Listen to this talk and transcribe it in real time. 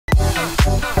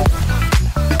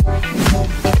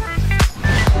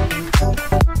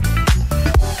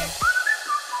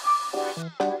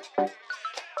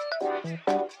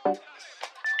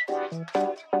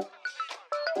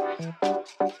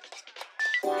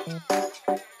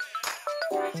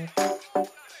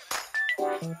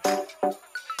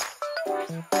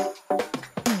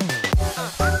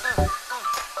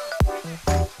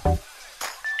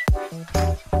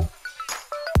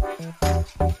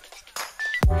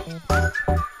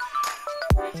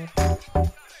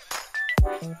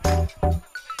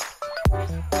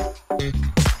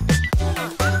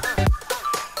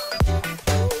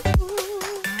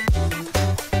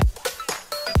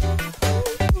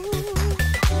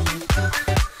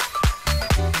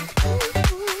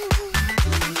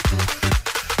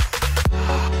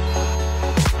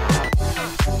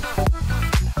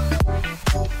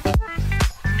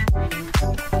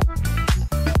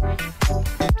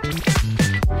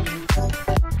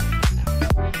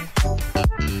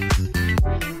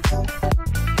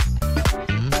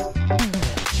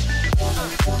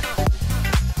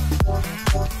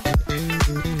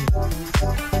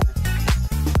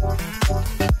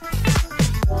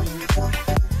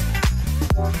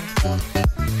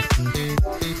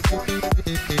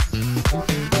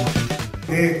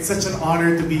It's such an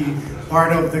honor to be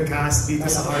part of the cast dito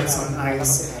sa Hearts on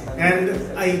Ice. And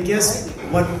I guess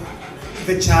what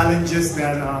the challenges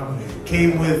that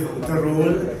came with the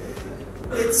role,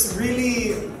 it's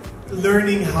really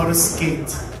learning how to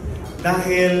skate.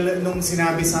 Dahil nung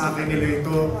sinabi sa akin nila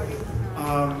ito,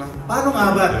 paano nga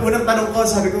ba? Unang tanong ko,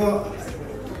 sabi ko,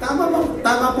 tama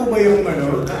po ba yung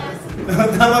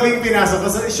tama ba yung pinasa ko?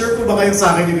 Sure po ba kayong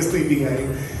sa akin yung gusto ibigay?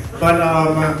 But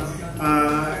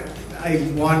I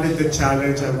wanted the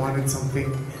challenge. I wanted something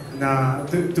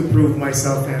to prove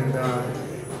myself, and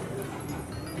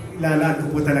lalaan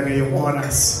ko po talaga yung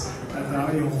oras at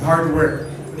yung hard work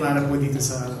lalo po dito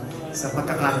sa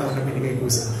pagkakataon na binigay ko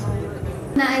sa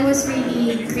I was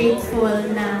really grateful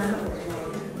na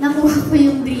nakuha ko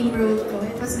yung dream role ko.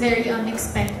 It was very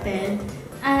unexpected.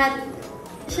 At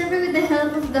syempre, with the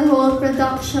help of the whole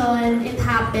production, it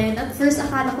happened. At first,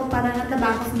 akala ko parang at the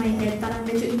back of my head, parang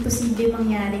medyo imposible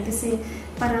mangyari kasi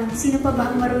parang sino pa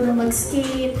ba ang marunong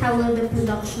mag-skate? How will the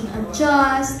production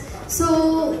adjust? So,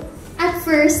 at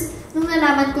first, nung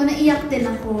nalaman ko, naiyak din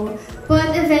ako.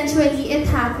 But eventually, it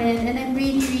happened and I'm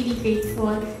really, really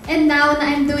grateful. And now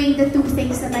na I'm doing the two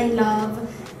things that I love,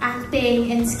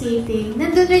 acting and skating,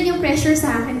 nandun rin yung pressure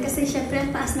sa akin kasi syempre ang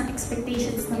taas ng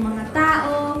expectations ng mga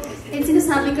tao. And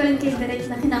sinasabi ko rin kay Direk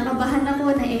na kinakabahan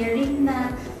ako, na airing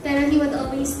na. Pero he would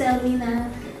always tell me na,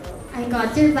 I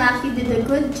got your back, you did a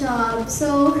good job.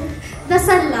 So,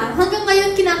 dasal lang. Hanggang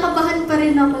ngayon kinakabahan pa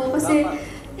rin ako kasi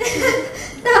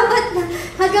dapat na.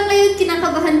 Hanggang ngayon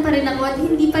kinakabahan pa rin ako at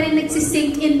hindi pa rin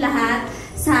nagsisink in lahat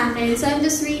sa akin. So I'm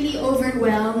just really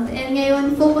overwhelmed. And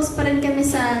ngayon, focus pa rin kami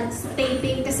sa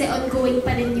taping kasi ongoing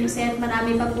pa rin yung set.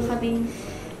 Marami pa po kaming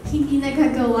hindi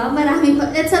nagagawa. Marami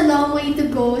pa. It's a long way to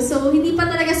go. So hindi pa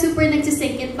talaga super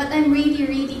nagsisink it. But I'm really,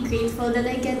 really grateful that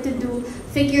I get to do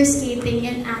figure skating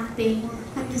and acting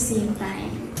at the same time.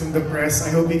 From the press,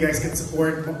 I hope you guys can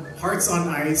support Hearts on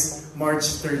Ice March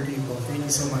 13 po. Thank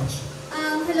you so much.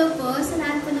 Hello po sa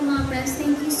lahat po ng mga press.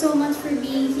 Thank you so much for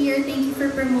being here. Thank you for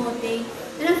promoting.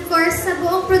 And of course, sa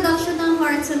buong production ng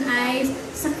Hearts on Ice,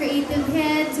 sa creative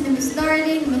heads, na Miss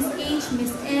Darling, Miss H,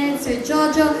 Miss Ed, Sir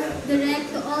Jojo,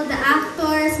 direct to all the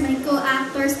actors, my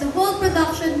co-actors, the whole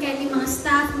production, kahit yung mga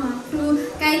staff, mga crew,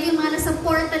 kahit yung mga nasa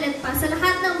portalet pa, sa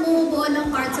lahat ng bumubuo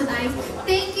ng Hearts on Ice.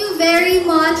 Thank you very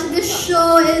much. This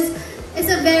show is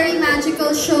a very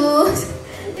magical show.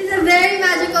 It's a very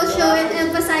magical show. It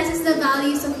emphasizes the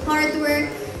values of hard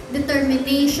work,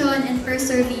 determination, and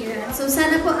perseverance. So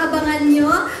sana po abangan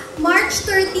nyo. March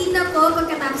 13 na po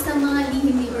pagkatapos ng mga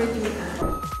lihim ni Ortega.